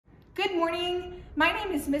Good morning. My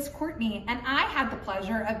name is Miss Courtney, and I had the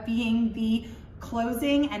pleasure of being the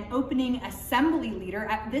closing and opening assembly leader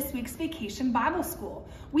at this week's Vacation Bible School.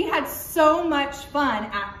 We had so much fun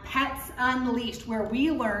at Pets Unleashed, where we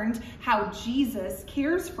learned how Jesus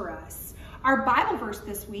cares for us. Our Bible verse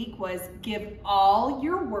this week was, "Give all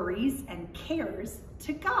your worries and cares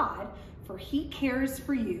to God, for he cares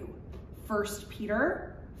for you." 1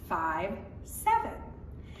 Peter 5:7.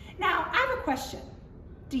 Now, I have a question.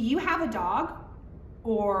 Do you have a dog?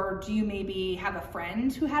 Or do you maybe have a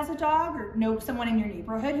friend who has a dog, or know someone in your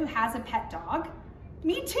neighborhood who has a pet dog?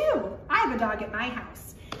 Me too. I have a dog at my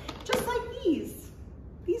house, just like these.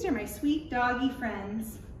 These are my sweet doggy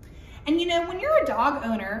friends. And you know, when you're a dog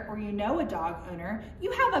owner, or you know a dog owner,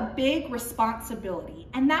 you have a big responsibility,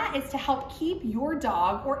 and that is to help keep your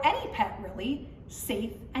dog, or any pet really,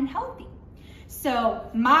 safe and healthy. So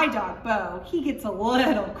my dog, Bo, he gets a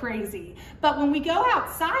little crazy. But when we go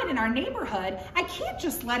outside in our neighborhood, I can't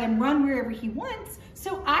just let him run wherever he wants.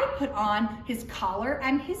 So I put on his collar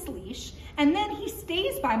and his leash, and then he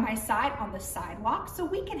stays by my side on the sidewalk so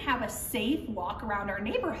we can have a safe walk around our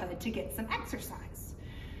neighborhood to get some exercise.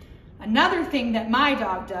 Another thing that my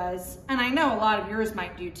dog does, and I know a lot of yours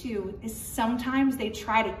might do too, is sometimes they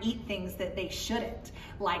try to eat things that they shouldn't,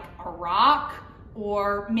 like a rock,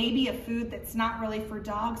 or maybe a food that's not really for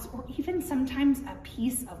dogs, or even sometimes a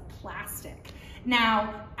piece of plastic.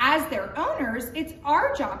 Now, as their owners, it's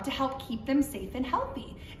our job to help keep them safe and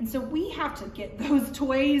healthy. And so we have to get those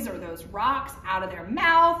toys or those rocks out of their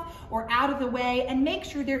mouth or out of the way and make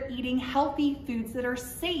sure they're eating healthy foods that are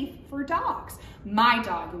safe for dogs. My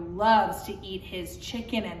dog loves to eat his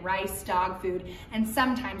chicken and rice dog food, and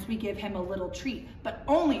sometimes we give him a little treat, but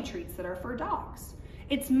only treats that are for dogs.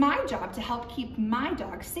 It's my job to help keep my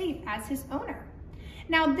dog safe as his owner.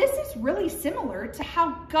 Now, this is really similar to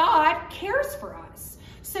how God cares for us.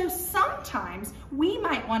 So sometimes we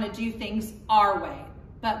might want to do things our way,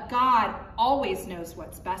 but God always knows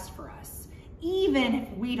what's best for us, even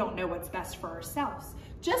if we don't know what's best for ourselves.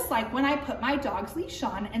 Just like when I put my dog's leash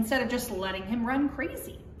on instead of just letting him run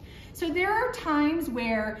crazy. So there are times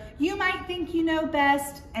where you might think you know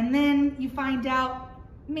best, and then you find out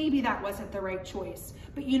maybe that wasn't the right choice.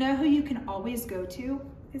 But you know who you can always go to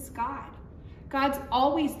is God. God's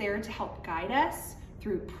always there to help guide us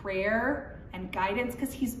through prayer and guidance,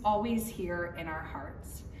 because he's always here in our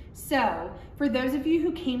hearts. So for those of you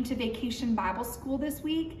who came to Vacation Bible School this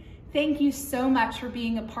week, thank you so much for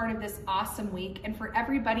being a part of this awesome week. And for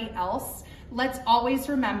everybody else, let's always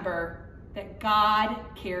remember that God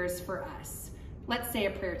cares for us. Let's say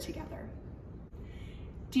a prayer together.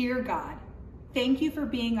 Dear God, thank you for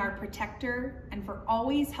being our protector and for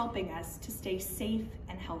always helping us to stay safe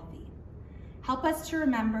and healthy. Help us to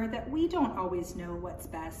remember that we don't always know what's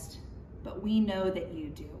best, but we know that you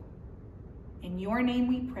do. In your name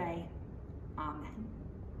we pray, amen.